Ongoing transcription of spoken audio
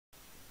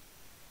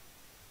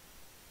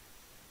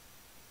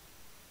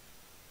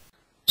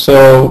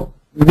So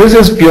this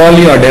is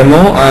purely a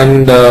demo,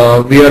 and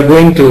we are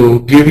going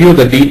to give you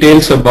the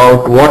details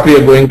about what we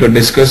are going to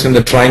discuss in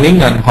the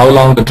training and how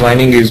long the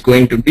training is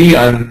going to be,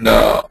 and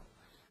how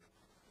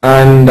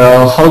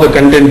the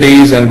content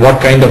is and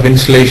what kind of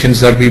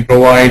installations that we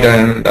provide,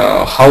 and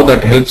how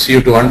that helps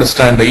you to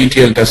understand the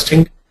ETL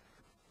testing,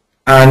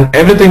 and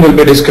everything will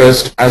be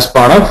discussed as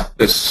part of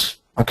this.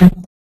 Okay.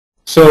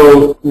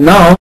 So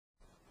now,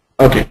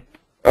 okay,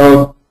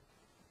 to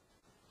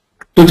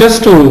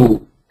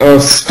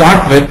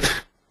start with,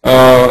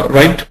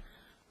 right,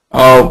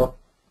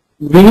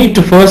 we need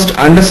to first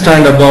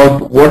understand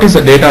about what is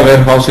a data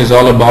warehouse is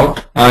all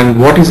about and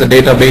what is a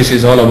database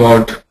is all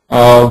about.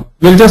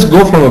 We'll just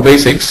go from the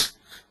basics.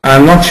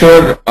 I'm not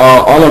sure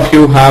all of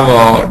you have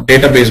a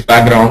database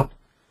background,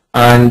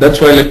 and that's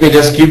why let me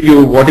just give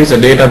you what is a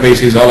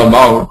database is all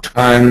about,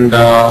 and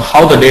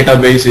how the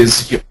database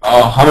is,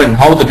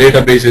 how the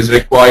database is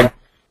required,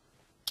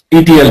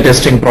 ETL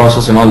testing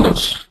process and all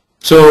those.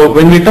 So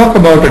when we talk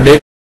about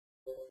a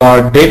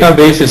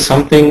database is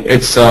something,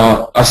 it's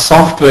a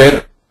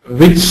software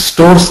which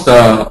stores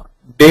the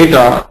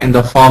data in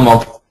the form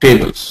of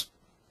tables.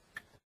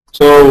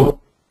 So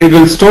it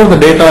will store the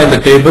data in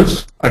the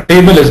tables. A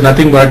table is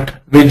nothing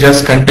but which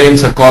just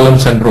contains the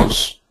columns and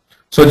rows.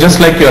 So just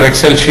like your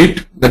Excel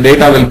sheet, the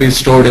data will be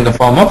stored in the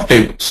form of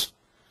tables.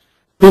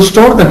 To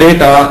store the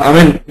data, I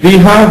mean, we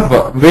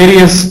have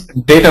various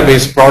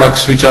database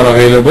products which are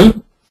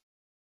available.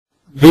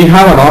 We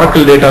have an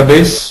Oracle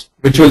database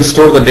which will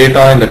store the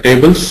data in the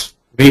tables.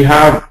 We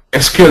have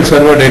SQL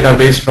Server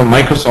database from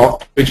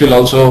Microsoft, which will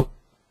also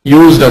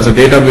used as a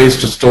database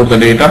to store the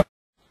data.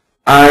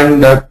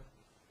 And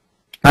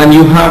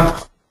you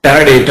have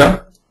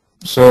Teradata,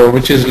 so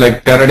which is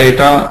like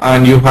Teradata,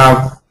 and you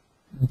have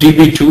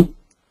DB2,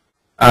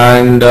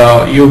 and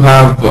you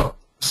have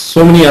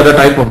so many other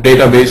type of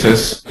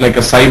databases like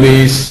a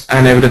Sybase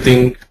and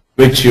everything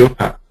which you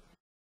have.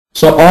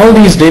 So all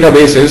these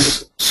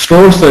databases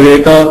stores the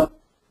data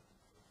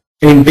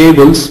in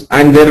tables,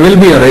 and there will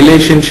be a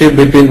relationship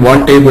between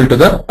one table to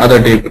the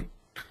other table.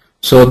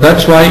 So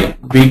that's why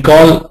we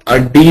call a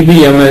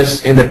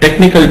DBMS, in the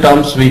technical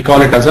terms we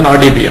call it as an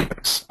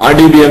RDBMS.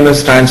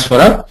 RDBMS stands for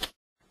a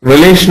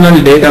Relational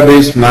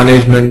Database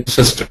Management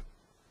System.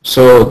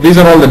 So these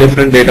are all the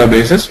different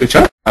databases which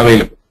are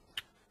available.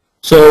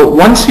 So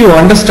once you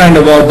understand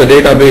about the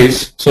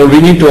database, so we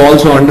need to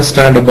also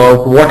understand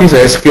about what is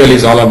SQL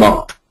is all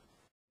about.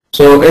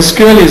 So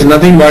SQL is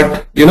nothing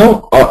but, in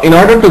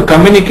order to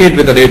communicate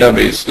with the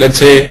database, let's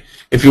say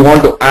if you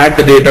want to add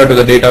the data to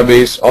the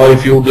database, or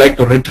if you would like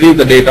to retrieve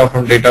the data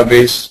from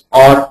database,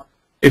 or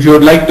if you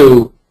would like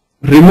to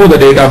remove the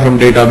data from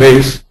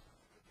database,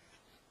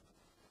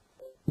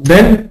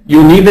 then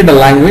you needed a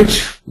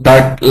language.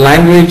 That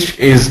language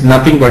is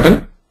nothing but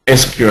an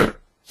SQL.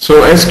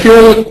 So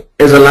SQL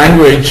is a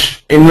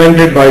language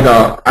invented by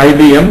the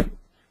IBM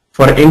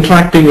for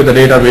interacting with the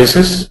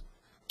databases,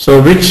 so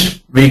which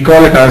we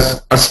call it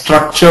as a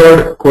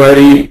structured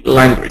query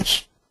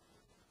language.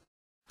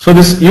 So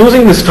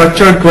using the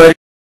structured query,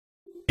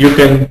 you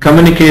can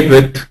communicate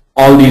with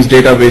all these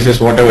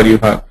databases, whatever you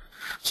have.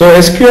 So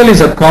SQL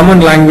is a common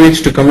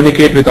language to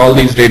communicate with all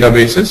these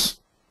databases,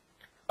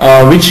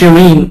 which you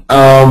mean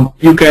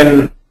you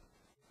can,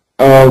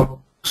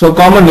 so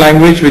common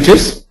language which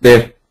is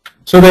there.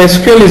 So the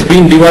SQL is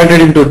being divided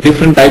into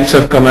different types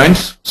of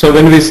commands. So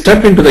when we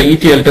step into the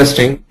ETL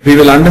testing, we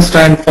will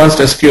understand first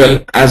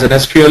SQL as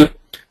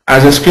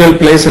SQL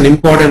plays an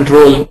important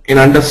role in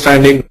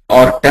understanding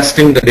or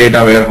testing the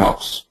data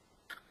warehouse.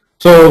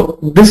 So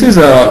this is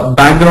a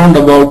background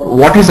about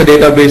what is a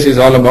database is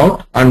all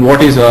about and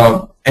what is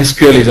a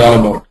SQL is all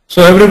about.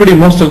 So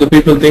most of the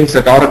people thinks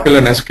that Oracle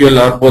and SQL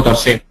are both are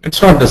same.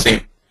 It's not the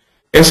same.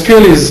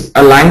 SQL is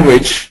a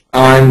language,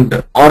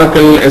 and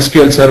Oracle,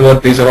 SQL Server,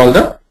 these are all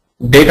the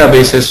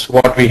databases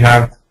what we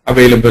have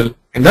available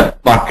in the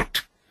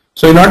market.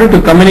 So in order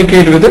to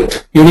communicate with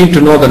it, you need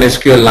to know the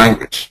SQL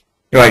language,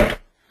 right?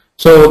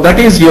 So that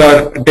is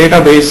your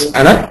database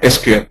and a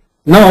SQL.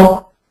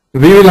 Now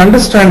we will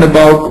understand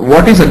about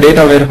what is a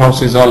data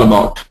warehouse is all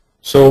about.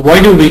 So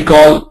why do we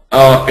call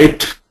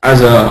it as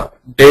a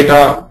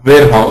data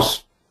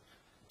warehouse?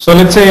 So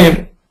let's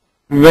say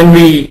when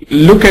we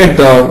look at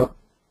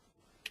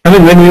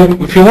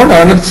if you want to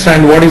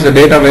understand what is a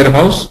data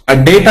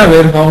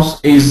warehouse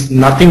is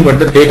nothing but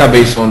the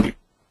database only.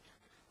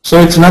 So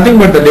it's nothing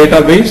but the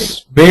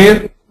database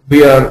where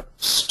we are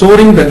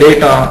storing the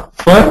data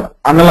for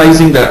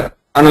analyzing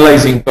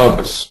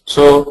purpose.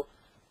 So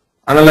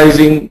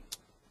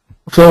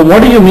so what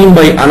do you mean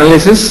by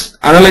analysis?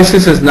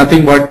 Analysis is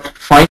nothing but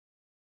find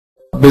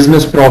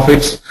business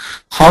profits,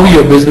 how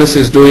your business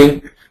is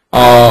doing,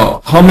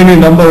 how many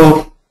number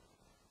of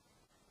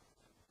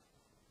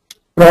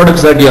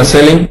products that you are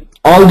selling.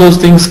 All those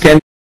things can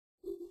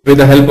be with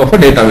the help of a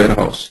data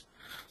warehouse.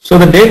 So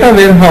the data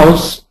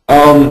warehouse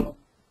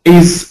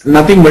is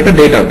nothing but a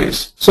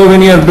database. So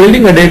when you are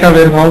building a data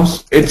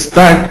warehouse, it's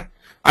that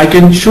I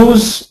can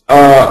choose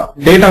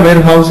data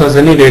warehouse as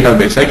any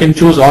database. I can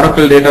choose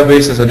Oracle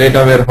database as a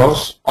data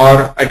warehouse,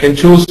 or I can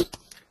choose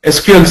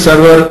SQL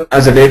Server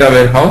as a data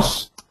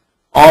warehouse,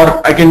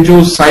 or I can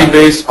choose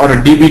Sybase or a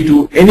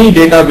DB2, any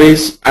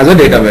database as a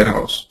data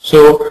warehouse.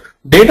 So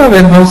data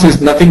warehouse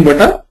is nothing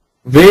but a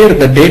where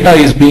the data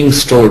is being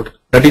stored.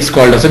 That is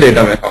called as a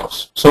data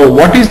warehouse. So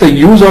what is the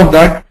use of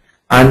that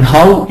and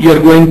how you are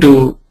going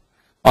to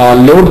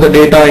load the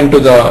data into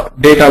the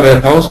data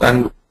warehouse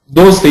and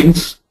those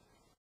things,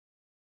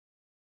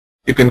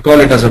 you can call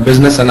it as a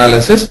business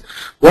analysis.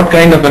 What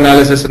kind of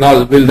analysis and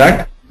all will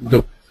that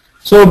do?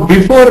 So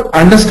before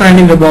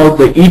understanding about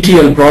the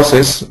ETL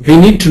process, we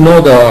need to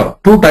know the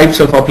two types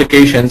of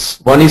applications.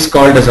 One is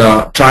called as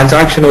a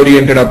transaction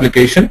oriented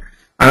application.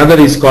 Another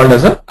is called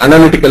as an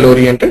analytical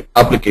oriented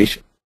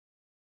application.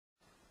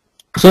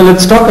 So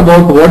let's talk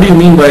about what do you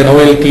mean by an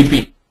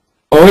OLTP.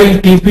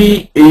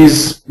 OLTP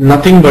is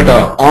nothing but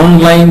an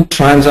online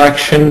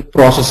transaction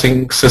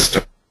processing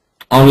system.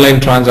 Online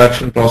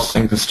transaction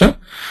processing system.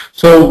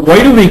 So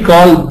why do we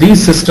call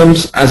these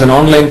systems as an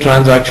online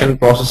transaction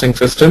processing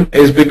system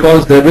is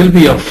because there will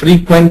be a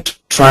frequent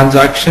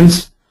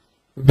transactions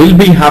will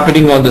be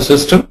happening on the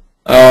system.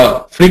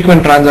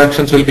 Frequent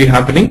transactions will be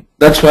happening.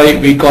 That's why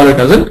we call it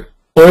as an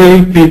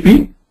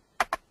OLTP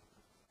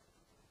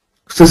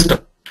system.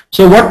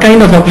 So what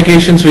kind of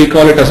applications we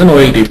call it as an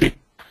OLTP?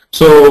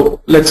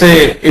 So let's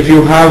say if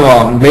you have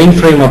a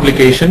mainframe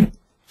application,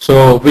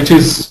 so which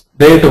is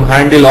there to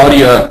handle all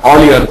your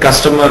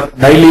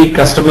daily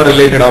customer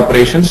related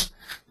operations,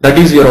 that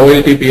is your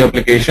OLTP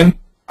application.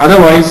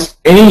 Otherwise,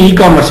 any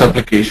e-commerce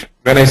application.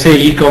 When I say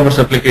e-commerce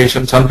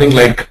application, something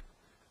like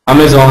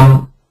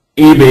Amazon,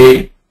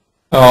 eBay,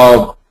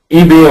 or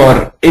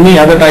any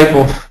other type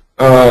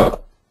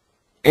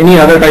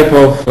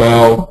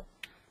of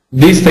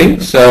these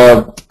things,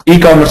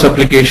 e-commerce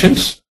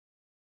applications,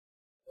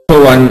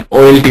 so one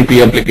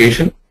OLTP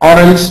application. Or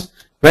else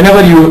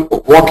whenever you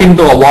walk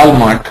into a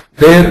Walmart,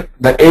 there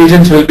the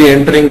agents will be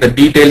entering the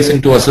details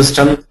into a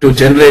system to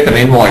generate an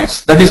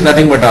invoice. That is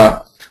nothing but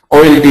a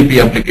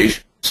OLTP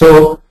application.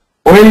 So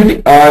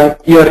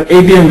your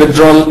ATM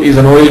withdrawal is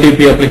an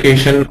OLTP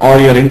application, or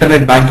your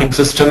internet banking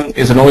system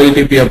is an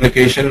OLTP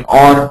application,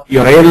 or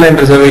your airline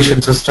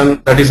reservation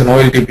system, that is an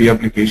OLTP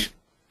application.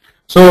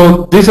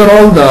 So these are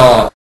all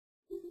the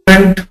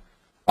different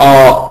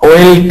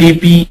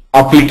OLTP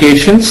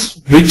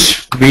applications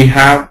which we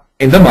have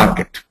in the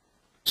market.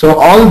 So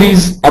all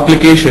these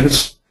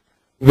applications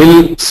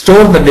will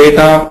store the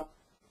data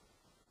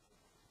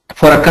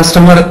for a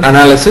customer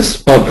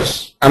analysis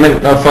purpose. I mean,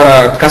 for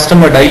our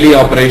customer daily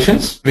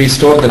operations, we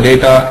store the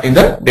data in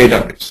the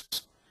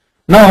database.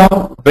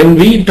 Now, when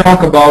we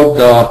talk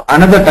about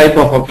another type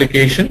of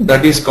application,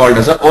 that is called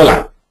as a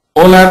OLAP.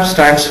 OLAP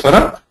stands for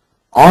a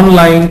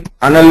Online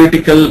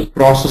Analytical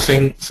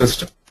Processing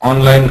System.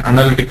 Online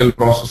Analytical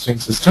Processing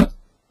System.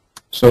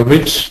 So,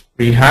 which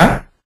we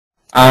have,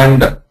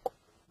 and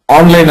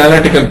Online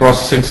Analytical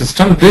Processing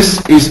System,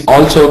 this is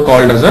also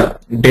called as a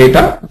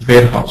data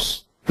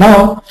warehouse.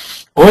 Now,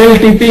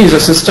 OLTP is a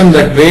system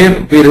that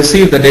where we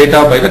receive the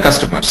data by the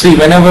customer. See,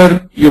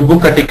 whenever you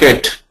book a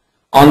ticket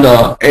on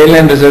the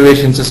airline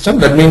reservation system,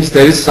 that means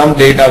there is some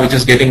data which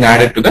is getting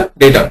added to the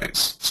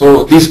database.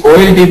 So these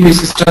OLTP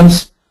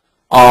systems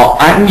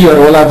and your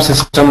OLAP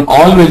system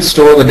all will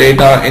store the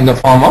data in the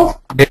form of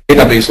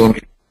database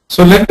only.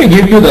 So let me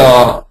give you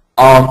the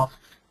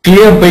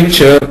clear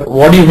picture.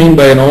 What do you mean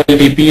by an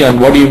OLTP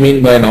and what do you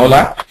mean by an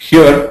OLAP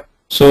here?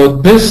 So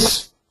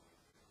this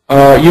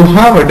you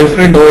have a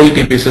different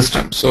OLTP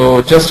system.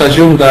 So just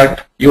assume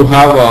that you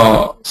have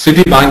a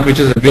Citibank, which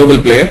is a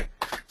global player.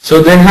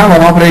 So they have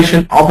an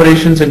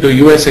operations into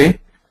USA.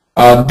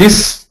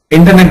 This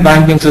internet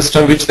banking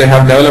system which they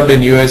have developed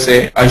in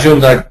USA, assume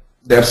that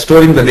they are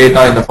storing the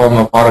data in the form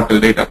of Oracle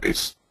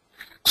database.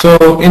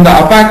 So in the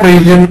APAC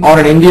region or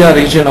in India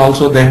region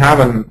also they have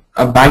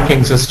a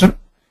banking system.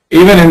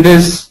 Even in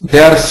this, they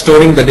are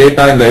storing the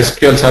data in the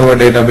SQL Server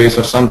database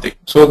or something.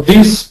 So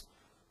these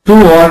two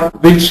are,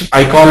 which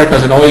I call it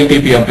as an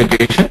OLTP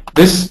application.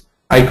 This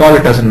I call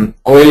it as an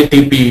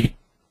OLTP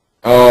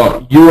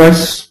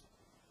US,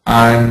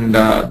 and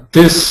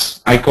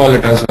this I call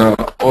it as a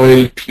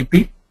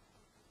OLTP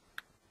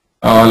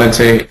let's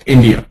say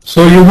India.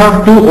 So you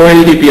have two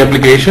OLTP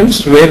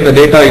applications where the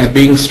data is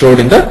being stored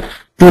in the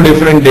two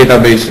different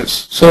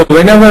databases. So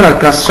whenever a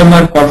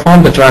customer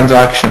performs the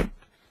transaction,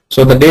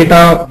 so the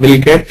data will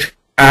get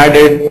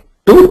added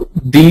to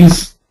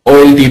these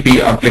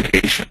OLTP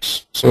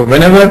applications. So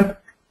whenever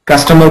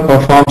customer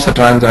performs a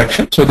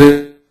transaction, so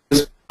this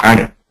is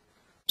added.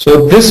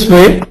 So this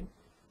way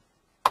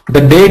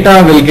the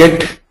data will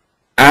get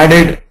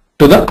added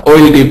to the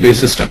OLTP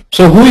system.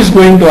 So who is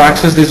going to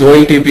access this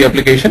OLTP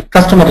application?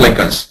 Customer like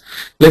us.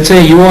 Let's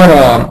say you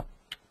are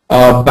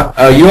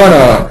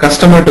a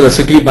customer to the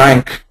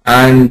Citibank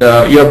and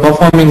you are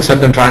performing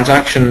certain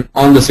transaction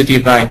on the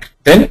Citibank.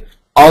 Then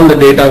all the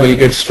data will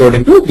get stored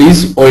into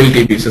these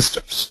OLTP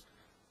systems.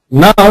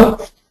 Now,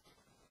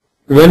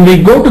 when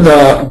we go to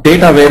the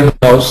data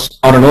warehouse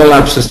or an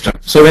OLAP system,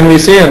 so when we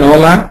say an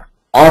OLAP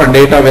or a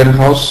data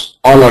warehouse,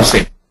 all are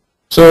same.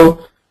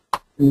 So,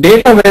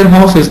 data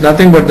warehouse is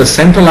nothing but the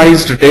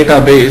centralized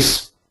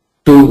database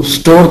to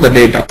store the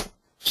data.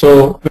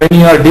 So when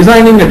you are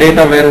designing a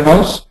data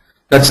warehouse,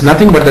 that's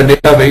nothing but the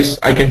database.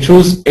 I can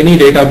choose any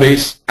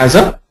database as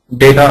a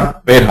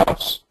data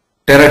warehouse,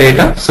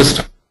 Teradata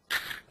system.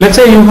 Let's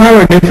say you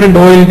have a different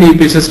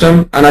OLTP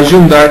system and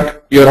assume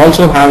that you're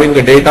also having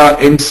the data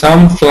in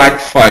some flat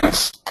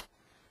files.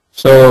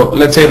 So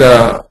let's say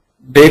the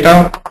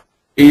data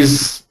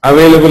is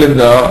available in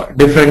the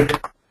different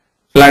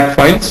flat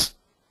files.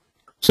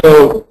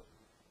 So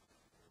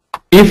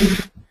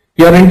if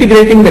you're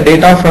integrating the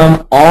data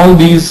from all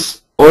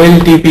these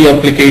OLTP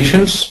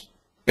applications,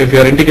 if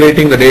you're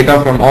integrating the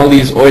data from all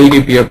these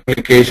OLTP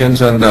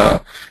applications and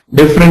the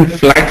different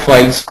flat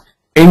files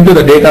into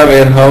the data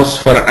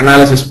warehouse for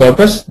analysis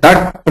purpose,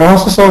 that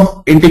process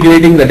of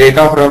integrating the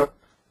data from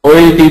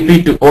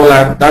OLTP to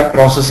OLAP, that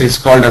process is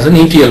called as an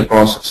ETL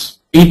process.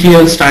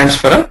 ETL stands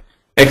for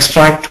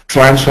extract,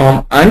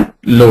 transform and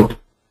load.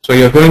 So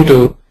you're going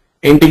to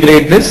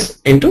integrate this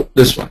into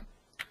this one.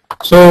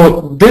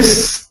 So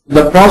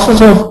the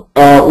process of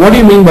what do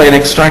you mean by an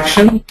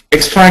extraction?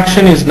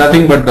 Extraction is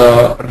nothing but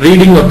the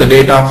reading of the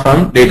data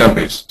from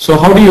database. So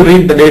how do you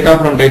read the data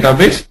from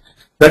database?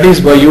 That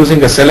is by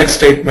using a select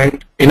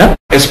statement in a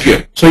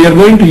SQL. So you're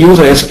going to use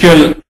a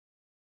SQL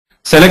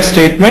select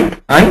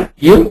statement and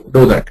you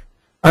do that.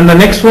 And the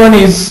next one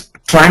is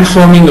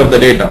transforming of the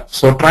data.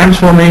 So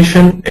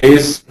transformation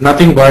is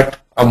nothing but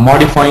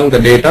modifying the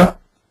data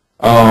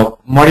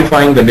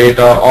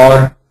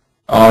or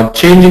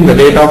changing the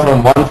data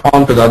from one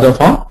form to the other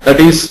form. That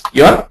is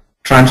your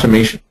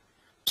transformation.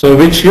 So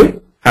which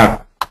you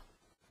have.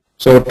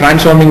 So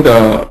transforming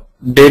the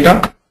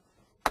data.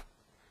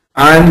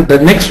 And the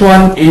next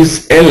one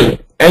is L.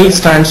 L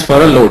stands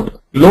for a load.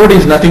 Load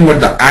is nothing but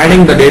the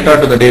adding the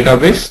data to the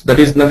database. That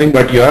is nothing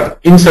but your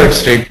insert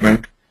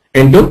statement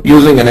into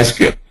using an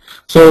SQL.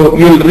 So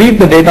you'll read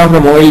the data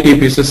from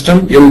OLTP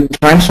system, you'll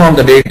transform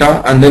the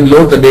data and then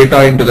load the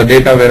data into the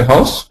data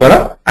warehouse for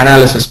an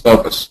analysis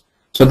purpose.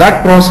 So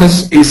that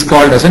process is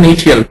called as an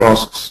ETL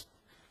process.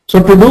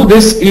 So to do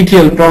this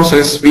ETL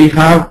process, we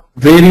have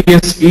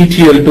various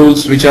ETL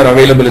tools which are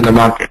available in the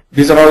market.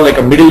 These are all like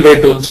a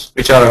middleware tools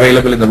which are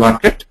available in the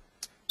market.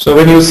 So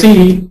when you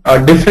see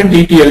different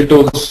ETL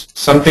tools,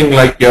 something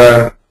like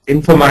your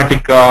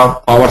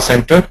Informatica Power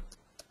Center,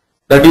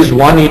 that is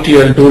one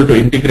ETL tool to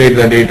integrate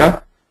the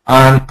data.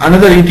 And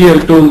another ETL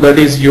tool, that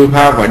is you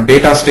have a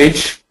data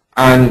stage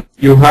and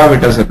you have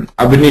it as an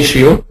ab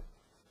initio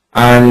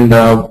and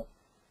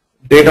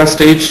data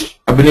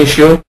stage ab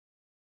initio,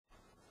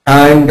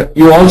 and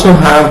you also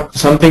have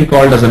something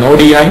called as an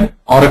ODI,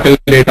 Oracle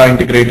Data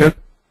Integrator,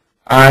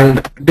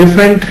 and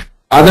different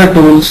other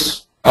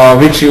tools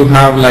which you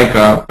have like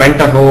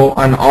Pentaho,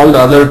 and all the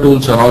other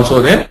tools are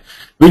also there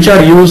which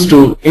are used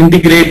to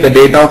integrate the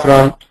data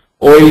from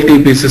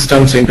OLTP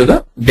systems into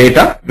the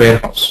data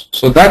warehouse.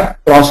 So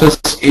that process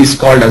is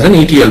called as an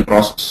ETL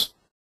process.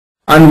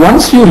 And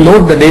once you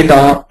load the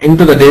data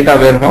into the data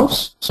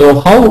warehouse,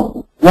 so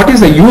what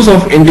is the use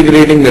of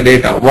integrating the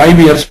data? Why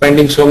we are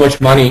spending so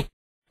much money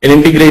in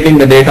integrating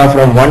the data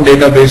from one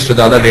database to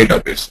the other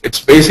database?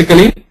 It's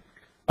basically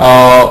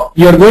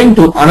you are going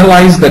to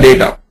analyze the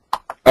data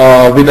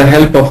with the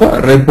help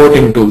of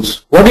reporting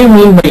tools. What do you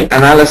mean by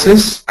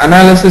analysis?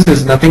 Analysis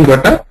is nothing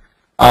but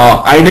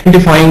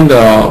identifying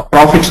the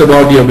profits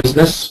about your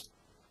business,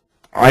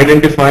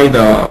 identify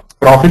the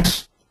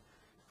profits,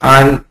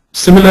 and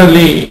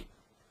similarly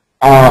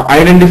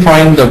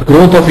identifying the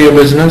growth of your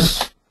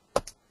business,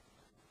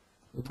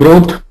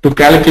 growth, to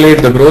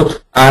calculate the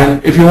growth,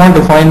 and if you want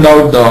to find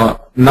out the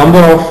number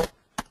of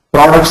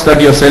products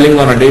that you're selling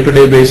on a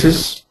day-to-day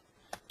basis.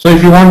 So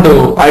if you want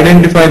to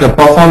identify the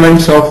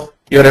performance of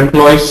your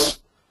employees,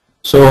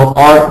 so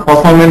or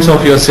performance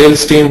of your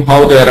sales team,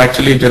 how they are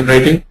actually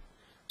generating.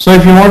 So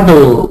if you want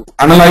to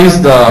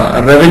analyze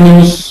the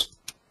revenues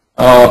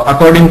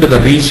according to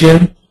the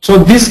region, so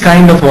this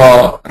kind of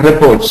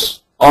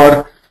reports,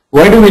 or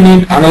why do we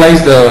need to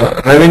analyze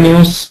the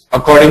revenues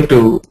according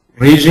to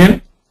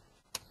region?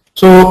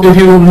 So if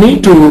you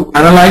need to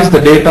analyze the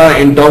data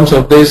in terms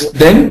of this,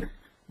 then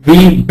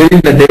we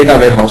build the data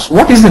warehouse.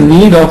 What is the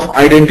need of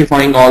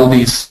identifying all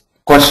these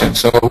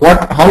questions? So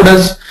how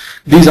does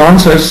these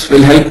answers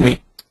will help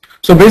me?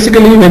 So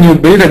basically, when you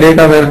build a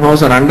data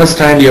warehouse and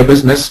understand your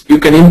business, you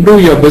can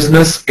improve your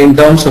business in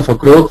terms of a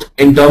growth,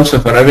 in terms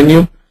of a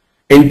revenue,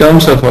 in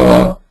terms of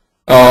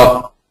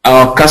a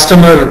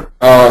customer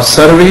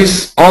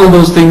service. All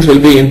those things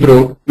will be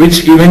improved,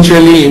 which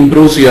eventually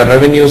improves your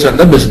revenues and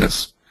the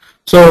business.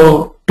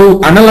 So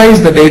to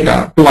analyze the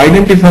data, to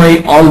identify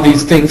all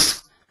these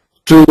things,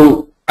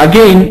 to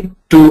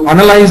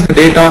analyze the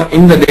data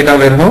in the data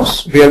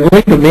warehouse, we are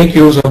going to make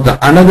use of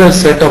another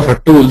set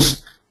of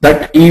tools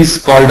that is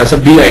called as a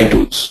BI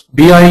tools.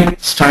 BI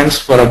stands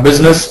for a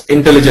business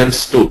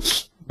intelligence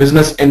tools.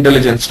 Business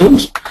intelligence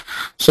tools.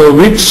 So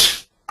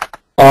which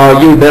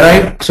you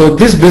derive. So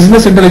this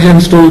business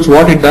intelligence tools,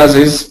 what it does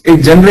is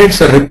it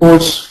generates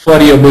reports for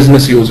your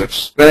business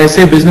users. When I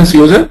say business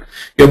user,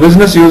 your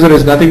business user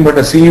is nothing but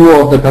a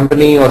CEO of the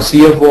company or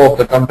CFO of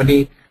the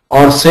company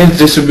or sales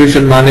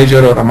distribution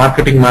manager or a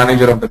marketing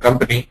manager of the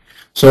company.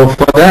 So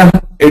for them,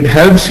 it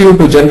helps you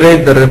to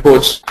generate the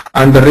reports,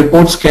 and the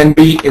reports can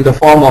be in the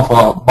form of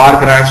bar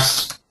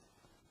graphs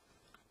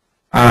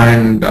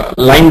and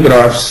line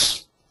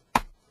graphs,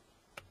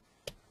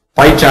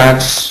 pie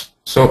charts,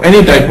 so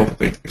any type of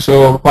thing.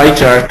 So pie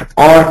chart,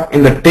 or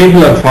in the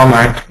tabular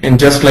format, in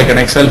just like an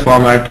Excel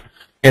format,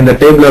 in the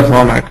tabular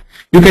format,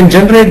 you can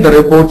generate the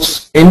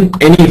reports in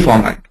any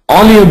format.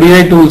 All your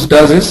BI tools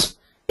does is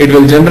it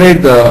will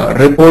generate the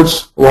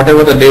reports,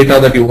 whatever the data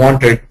that you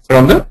wanted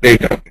from the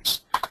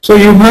database. So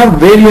you have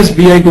various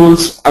BI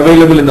tools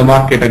available in the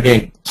market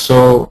again.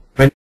 So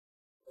when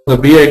the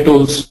BI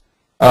tools,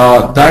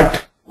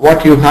 that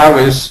what you have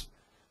is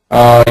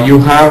you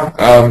have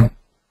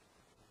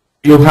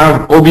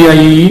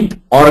OBIEE,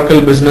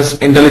 Oracle Business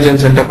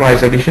Intelligence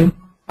Enterprise Edition,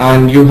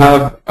 and you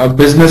have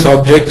business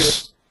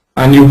objects,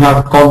 and you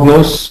have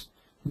Cognos.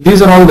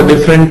 These are all the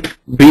different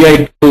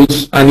BI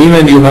tools, and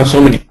even you have so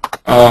many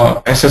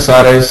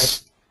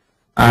SSRS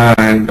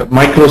and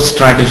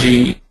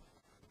MicroStrategy,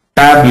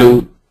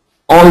 Tableau.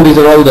 All these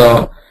are all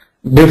the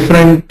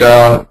different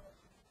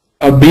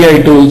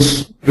BI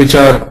tools which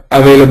are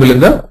available in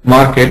the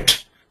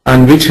market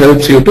and which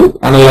helps you to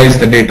analyze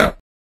the data.